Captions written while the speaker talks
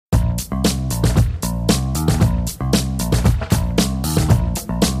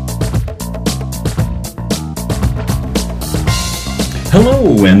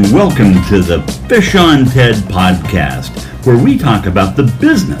Hello and welcome to the Fish on Ted podcast, where we talk about the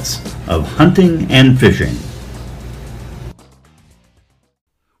business of hunting and fishing.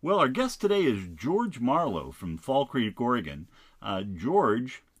 Well, our guest today is George Marlowe from Fall Creek, Oregon.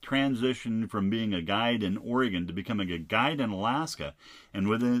 George transitioned from being a guide in Oregon to becoming a guide in Alaska, and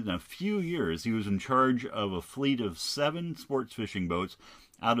within a few years he was in charge of a fleet of 7 sports fishing boats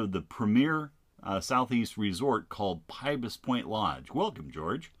out of the premier Southeast resort called Pybus Point Lodge. Welcome,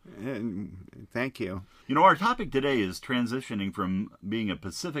 George. Thank you. You know, our topic today is transitioning from being a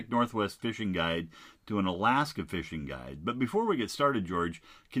Pacific Northwest fishing guide to an Alaska fishing guide. But before we get started, George,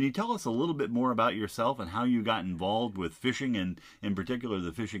 can you tell us a little bit more about yourself and how you got involved with fishing and, in particular,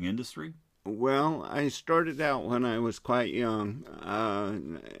 the fishing industry? Well, I started out when I was quite young,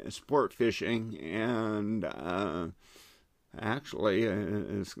 sport fishing, and actually,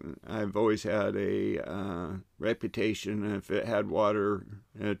 I've always had a reputation. If it had water,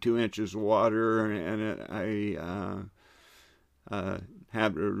 2 inches of water, and I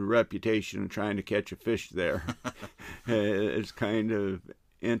have a reputation of trying to catch a fish there. It's kind of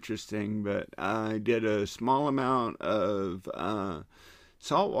interesting, but I did a small amount of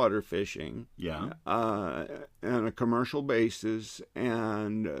saltwater fishing, on a commercial basis,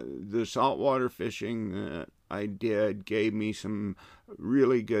 and the saltwater fishing that I did gave me some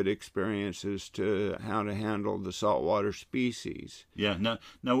really good experiences to how to handle the saltwater species. Yeah.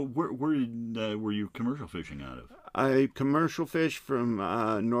 Now, where were you commercial fishing out of? I commercial fish from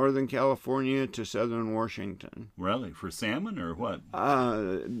Northern California to Southern Washington. Really? For salmon or what?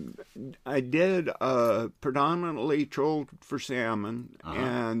 I did predominantly trolled for salmon,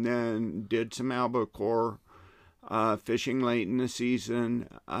 and then did some albacore fishing late in the season,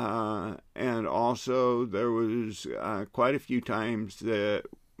 and also there was quite a few times that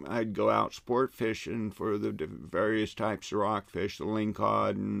I'd go out sport fishing for the various types of rockfish, the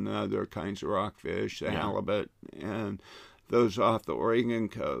lingcod and other kinds of rockfish, the halibut, and those off the Oregon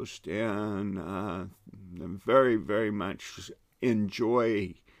coast, and very, very much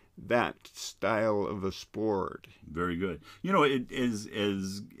enjoy that style of a sport. Very good. You know,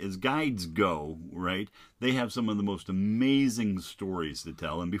 as guides go, right, they have some of the most amazing stories to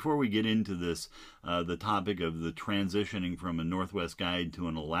tell. And before we get into this, the topic of the transitioning from a Northwest guide to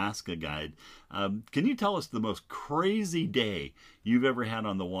an Alaska guide, can you tell us the most crazy day you've ever had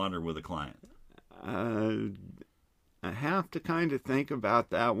on the water with a client? I have to kind of think about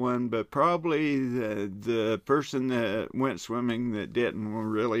that one, but probably the person that went swimming that didn't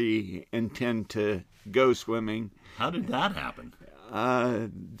really intend to go swimming. How did that happen?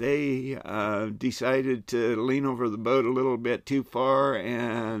 They decided to lean over the boat a little bit too far,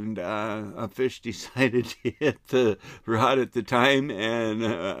 and a fish decided to hit the rod at the time, and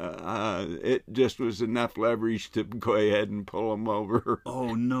it just was enough leverage to go ahead and pull him over.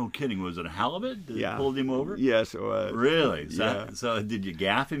 Oh, no kidding. Was it a halibut that pulled him over? Yes, it was. Really? Yeah. So did you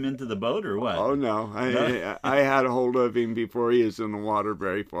gaff him into the boat or what? Oh, no. I had a hold of him before he was in the water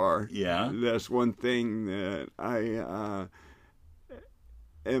very far. Yeah? That's one thing that I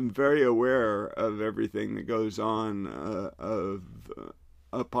am very aware of everything that goes on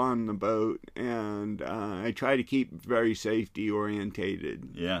upon the boat, and I try to keep very safety orientated.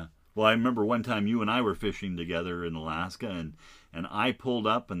 Yeah. Well, I remember one time you and I were fishing together in Alaska, and I pulled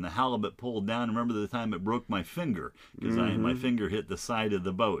up and the halibut pulled down. I remember the time it broke my finger because my finger hit the side of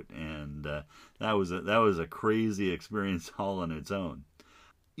the boat, and that was a crazy experience all on its own.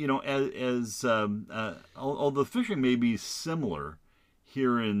 You know, although fishing may be similar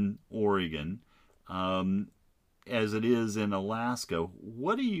here in Oregon, as it is in Alaska,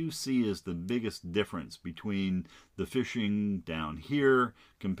 what do you see as the biggest difference between the fishing down here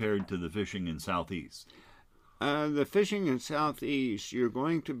compared to the fishing in Southeast? The fishing in Southeast, you're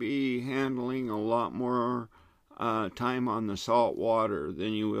going to be handling a lot more time on the salt water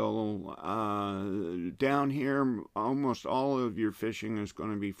than you will down here. Almost all of your fishing is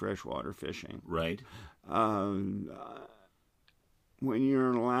going to be freshwater fishing. Right. When you're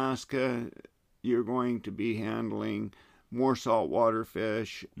in Alaska, you're going to be handling more saltwater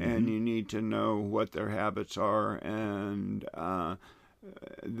fish, and you need to know what their habits are, and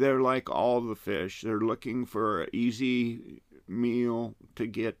they're like all the fish. They're looking for an easy meal to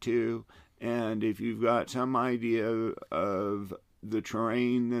get to, and if you've got some idea of the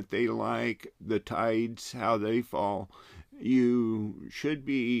terrain that they like, the tides, how they fall, you should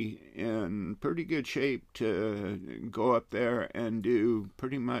be in pretty good shape to go up there and do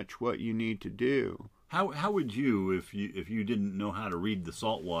pretty much what you need to do. How would you, if you didn't know how to read the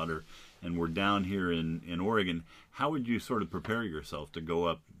saltwater and were down here in Oregon, how would you sort of prepare yourself to go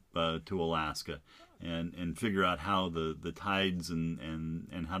up to Alaska? and figure out how the tides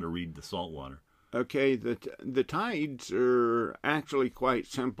and how to read the salt water. Okay, the tides are actually quite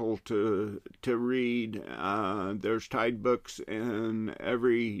simple to read. There's tide books in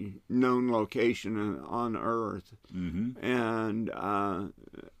every known location on Earth, and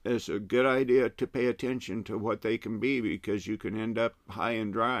it's a good idea to pay attention to what they can be, because you can end up high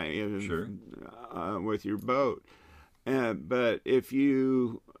and dry Sure. With your boat. But if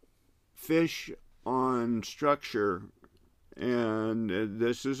you fish on structure, and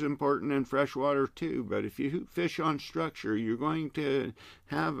this is important in freshwater too, but if you fish on structure, you're going to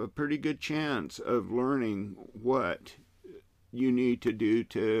have a pretty good chance of learning what you need to do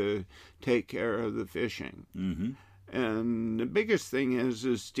to take care of the fishing. And the biggest thing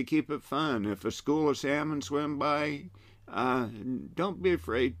is to keep it fun. If a school of salmon swim by, don't be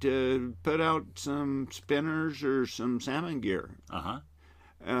afraid to put out some spinners or some salmon gear.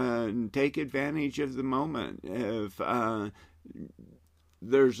 And take advantage of the moment. If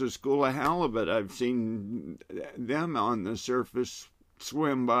there's a school of halibut, I've seen them on the surface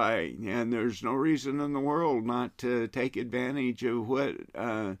swim by, and there's no reason in the world not to take advantage of what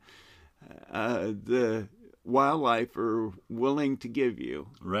the wildlife are willing to give you.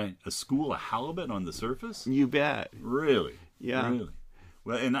 Right. A school of halibut on the surface? You bet. Really? Yeah. Really?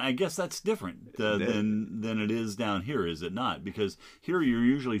 Well, and I guess that's different than it is down here, is it not? Because here you're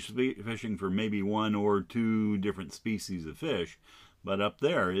usually fishing for maybe one or two different species of fish, but up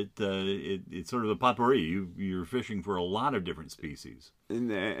there it's sort of a potpourri. You're fishing for a lot of different species.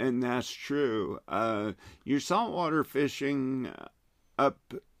 And that's true. Your saltwater fishing up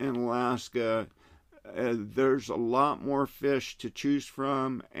in Alaska, there's a lot more fish to choose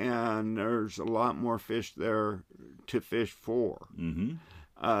from, and there's a lot more fish there to fish for.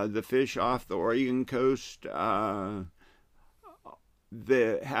 The fish off the Oregon coast,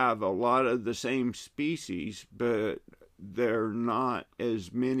 they have a lot of the same species, but there are not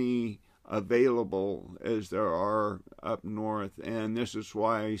as many available as there are up north. And this is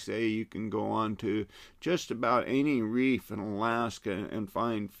why I say you can go on to just about any reef in Alaska and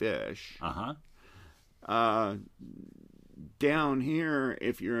find fish. Down here,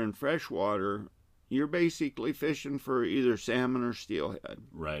 if you're in freshwater, you're basically fishing for either salmon or steelhead.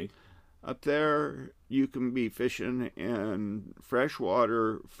 Right. Up there, you can be fishing in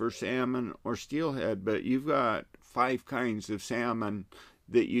freshwater for salmon or steelhead, but you've got 5 kinds of salmon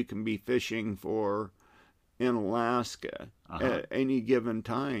that you can be fishing for in Alaska at any given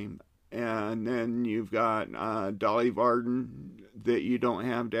time. And then you've got Dolly Varden that you don't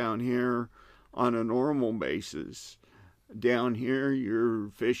have down here on a normal basis. Down here,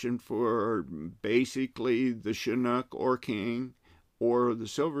 you're fishing for basically the Chinook or king or the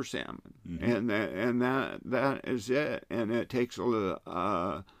silver salmon, and that is it. And it takes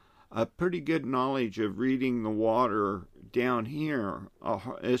a pretty good knowledge of reading the water down here.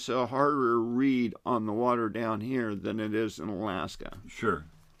 It's a harder read on the water down here than it is in Alaska. Sure.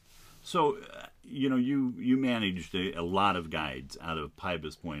 So, you managed a lot of guides out of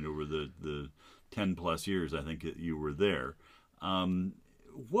Pybus Point over the 10 plus years I think that you were there.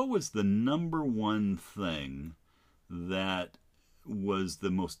 What was the number one thing that was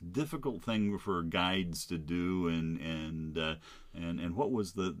the most difficult thing for guides to do, and what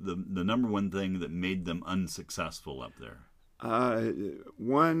was the number one thing that made them unsuccessful up there?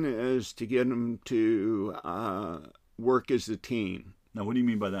 One is to get them to work as a team. Now, what do you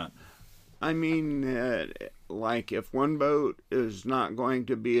mean by that? I mean, like if one boat is not going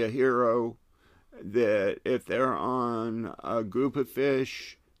to be a hero, that if they're on a group of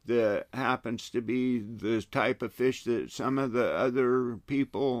fish that happens to be the type of fish that some of the other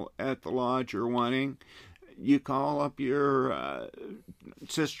people at the lodge are wanting, you call up your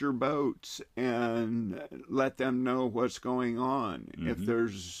sister boats and let them know what's going on. If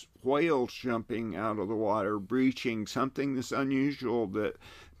there's whales jumping out of the water, breaching, something that's unusual that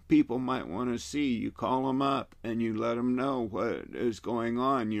people might want to see, you call them up and you let them know what is going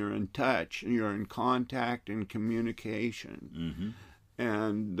on. You're in touch, you're in contact and communication.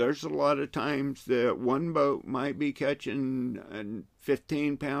 And there's a lot of times that one boat might be catching a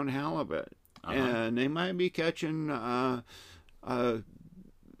 15-pound halibut, and they might be catching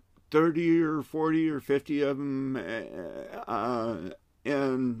 30 or 40 or 50 of them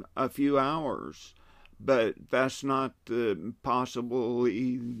in a few hours. But that's not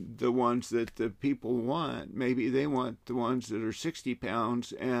possibly the ones that the people want. Maybe they want the ones that are 60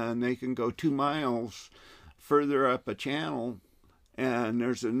 pounds and they can go 2 miles further up a channel and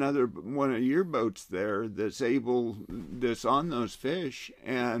there's another one of your boats there that's on those fish,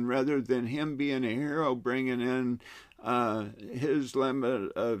 and rather than him being a hero bringing in his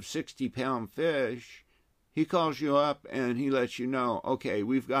limit of 60-pound fish, he calls you up and he lets you know, okay,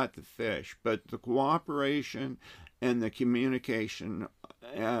 we've got the fish, but the cooperation and the communication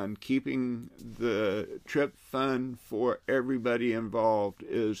and keeping the trip fun for everybody involved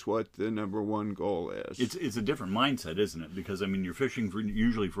is what the number one goal is. It's a different mindset, isn't it? Because, I mean, you're fishing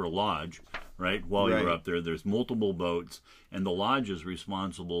usually for a lodge, right? While you're up there, there's multiple boats, and the lodge is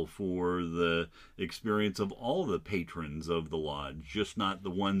responsible for the experience of all the patrons of the lodge, just not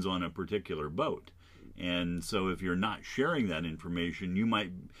the ones on a particular boat. And so if you're not sharing that information, you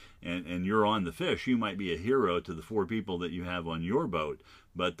might, and you're on the fish, you might be a hero to the 4 people that you have on your boat.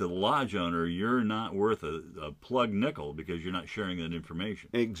 But to the lodge owner, you're not worth a plug nickel because you're not sharing that information.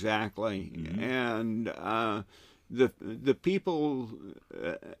 Exactly. And the people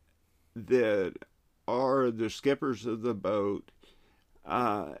that are the skippers of the boat,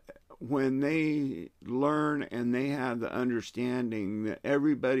 when they learn and they have the understanding that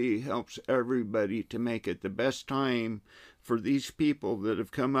everybody helps everybody to make it the best time for these people that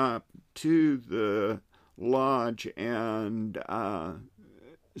have come up to the lodge and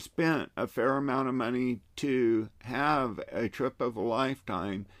spent a fair amount of money to have a trip of a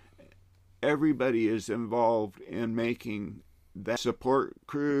lifetime, everybody is involved in making that support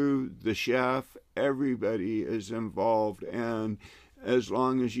crew, the chef, everybody is involved. And as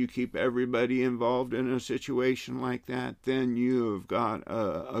long as you keep everybody involved in a situation like that, then you have got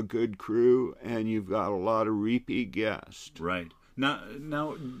a good crew and you've got a lot of repeat guests. Right. Now,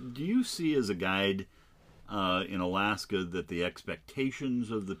 do you see as a guide in Alaska that the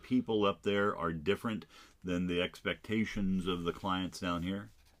expectations of the people up there are different than the expectations of the clients down here?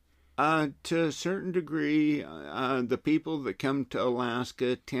 To a certain degree, the people that come to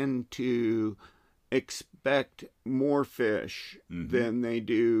Alaska tend to expect more fish than they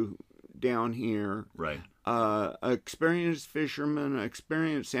do down here. Right. Experienced fishermen,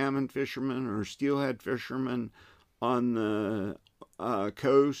 experienced salmon fishermen or steelhead fishermen on the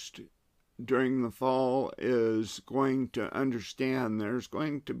coast during the fall is going to understand there's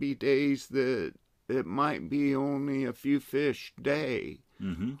going to be days that it might be only a few fish a day.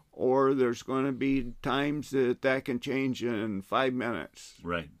 Or there's going to be times that can change in 5 minutes.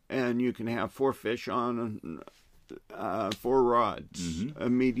 Right. And you can have 4 fish on 4 rods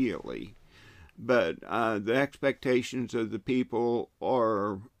immediately. But the expectations of the people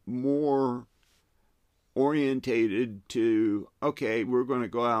are more orientated to, okay, we're going to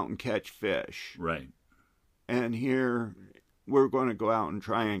go out and catch fish. Right. And here we're going to go out and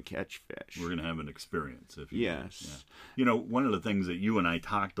try and catch fish. We're going to have an experience. Yes. Yeah. You know, one of the things that you and I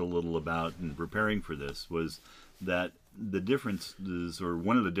talked a little about in preparing for this was that the differences, or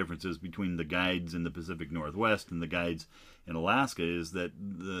one of the differences between the guides in the Pacific Northwest and the guides in Alaska is that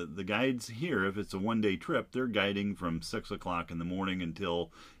the guides here, if it's a one-day trip, they're guiding from 6 o'clock in the morning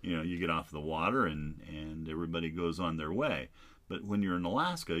until, you know, you get off the water and everybody goes on their way. But when you're in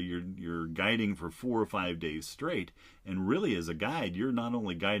Alaska, you're guiding for 4 or 5 days straight, and really as a guide, you're not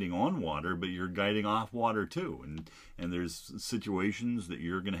only guiding on water, but you're guiding off water too. And there's situations that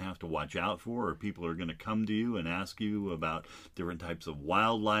you're going to have to watch out for, or people are going to come to you and ask you about different types of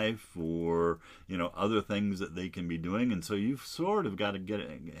wildlife or, you know, other things that they can be doing. And so you've sort of got to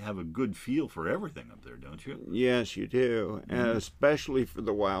have a good feel for everything up there, don't you? Yes, you do, especially for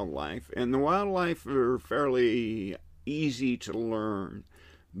the wildlife. And the wildlife are fairly easy to learn,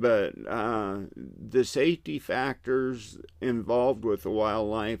 but the safety factors involved with the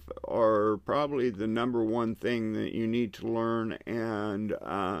wildlife are probably the number one thing that you need to learn, and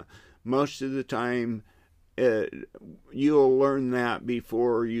most of the time you'll learn that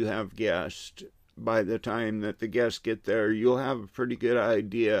before you have guests. By the time that the guests get there, you'll have a pretty good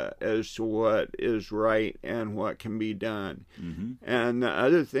idea as to what is right and what can be done. And the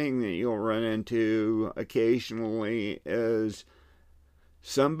other thing that you'll run into occasionally is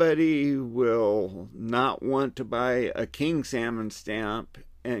somebody will not want to buy a king salmon stamp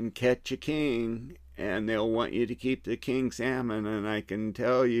and catch a king, and they'll want you to keep the king salmon. And I can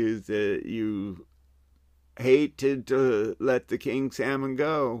tell you that you hate to let the king salmon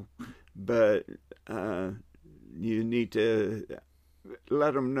go, but you need to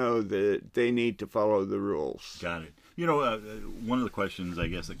let them know that they need to follow the rules. Got it. You know, one of the questions I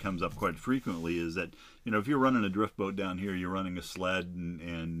guess that comes up quite frequently is that, you know, if you're running a drift boat down here, you're running a sled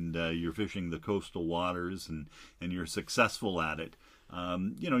and you're fishing the coastal waters and you're successful at it,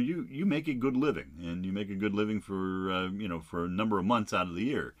 you know, you make a good living, and you make a good living for, you know, for a number of months out of the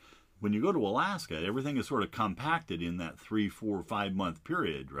year. when you go to Alaska, everything is sort of compacted in that 3, 4, 5 month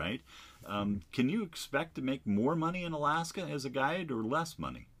period, right? Can you expect to make more money in Alaska as a guide or less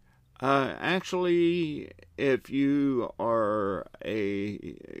money? Actually, if you are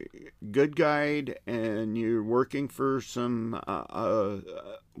a good guide and you're working for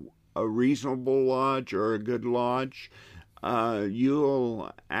a reasonable lodge or a good lodge,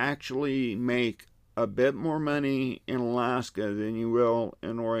 you'll actually make a bit more money in Alaska than you will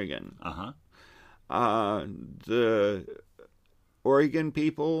in Oregon. The Oregon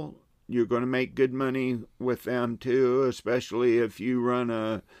people, you're going to make good money with them too, especially if you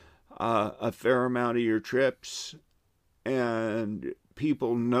run a fair amount of your trips and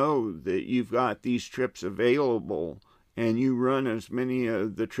people know that you've got these trips available and you run as many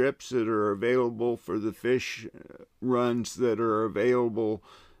of the trips that are available for the fish runs that are available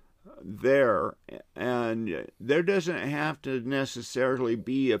there. And there doesn't have to necessarily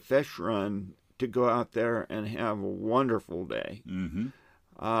be a fish run to go out there and have a wonderful day.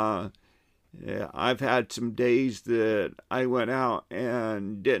 Yeah, I've had some days that I went out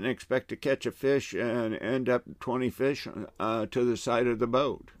and didn't expect to catch a fish and end up 20 fish to the side of the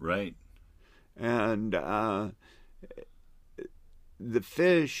boat. Right. And the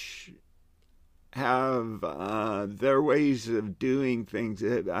fish have their ways of doing things,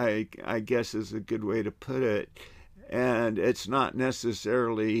 I guess is a good way to put it. And it's not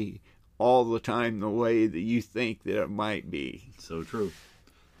necessarily all the time the way that you think that it might be. So true.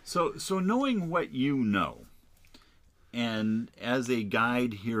 So knowing what you know, and as a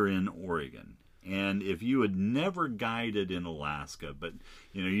guide here in Oregon, and if you had never guided in Alaska, but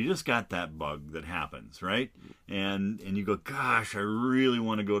you just got that bug that happens, right? And you go, gosh, I really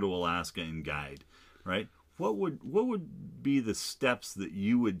want to go to Alaska and guide, right? What would be the steps that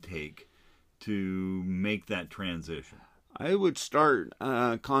you would take to make that transition? I would start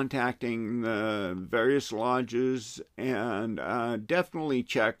contacting the various lodges and definitely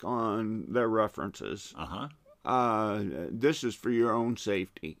check on their references. This is for your own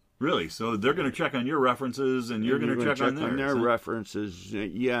safety. Really? So they're going to check on your references and you're going to check on theirs? On their references,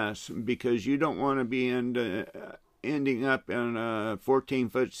 yes, because you don't want to be ending up in a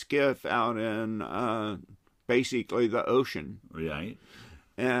 14-foot skiff out in basically the ocean. Right.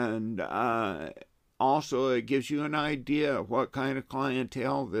 And also, it gives you an idea of what kind of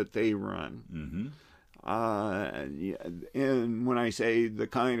clientele that they run. And when I say the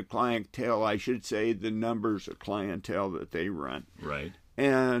kind of clientele, I should say the numbers of clientele that they run. Right.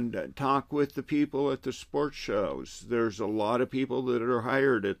 And talk with the people at the sports shows. There's a lot of people that are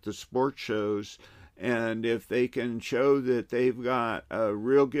hired at the sports shows, and if they can show that they've got a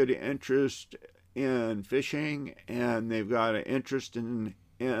real good interest in fishing and they've got an interest in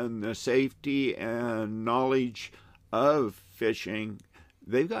the safety and knowledge of fishing,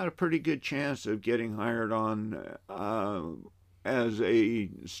 they've got a pretty good chance of getting hired on as a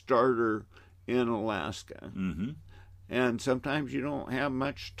starter in Alaska. And sometimes you don't have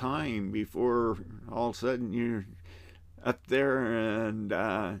much time before all of a sudden you're up there, and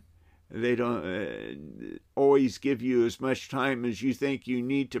they don't always give you as much time as you think you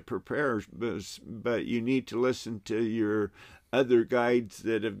need to prepare, but you need to listen to your other guides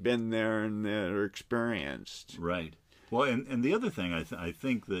that have been there and that are experienced. Right. Well, and the other thing I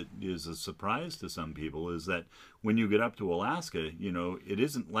think that is a surprise to some people is that when you get up to Alaska, it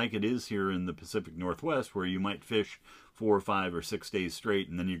isn't like it is here in the Pacific Northwest where you might fish 4 or 5 or 6 days straight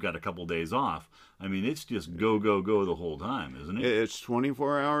and then you've got a couple days off. I mean, it's just go, go, go the whole time, isn't it? It's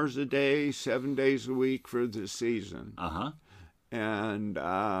 24 hours a day, 7 days a week for the season. And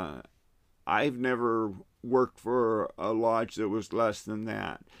I've never worked for a lodge that was less than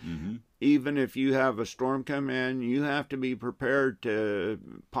that. Even if you have a storm come in, you have to be prepared to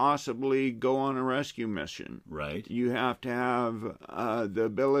possibly go on a rescue mission. Right. You have to have the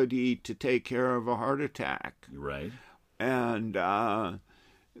ability to take care of a heart attack. Right. And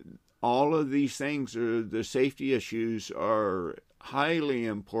all of these things, the safety issues are highly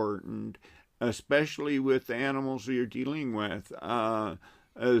important, especially with the animals you're dealing with.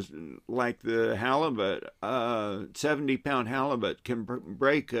 Like the halibut, 70-pound halibut can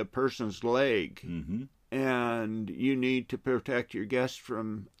break a person's leg, and you need to protect your guests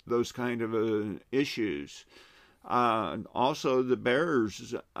from those kind of issues. Also, the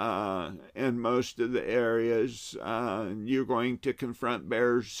bears in most of the areas, you're going to confront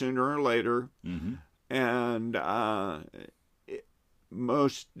bears sooner or later, and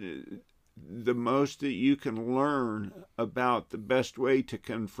the most that you can learn about the best way to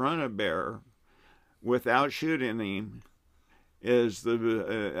confront a bear without shooting him is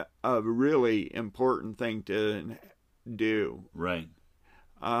a really important thing to do. Right.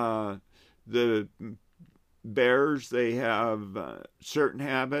 The bears, they have certain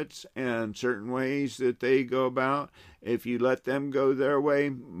habits and certain ways that they go about. If you let them go their way,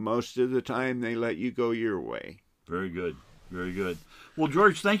 most of the time they let you go your way. Very good. Very good. Well,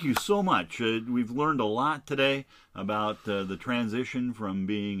 George, thank you so much. We've learned a lot today about the transition from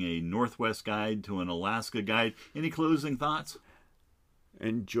being a Northwest guide to an Alaska guide. Any closing thoughts?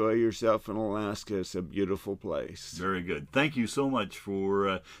 Enjoy yourself in Alaska. It's a beautiful place. Very good. Thank you so much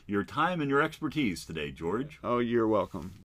for your time and your expertise today, George. Oh, you're welcome.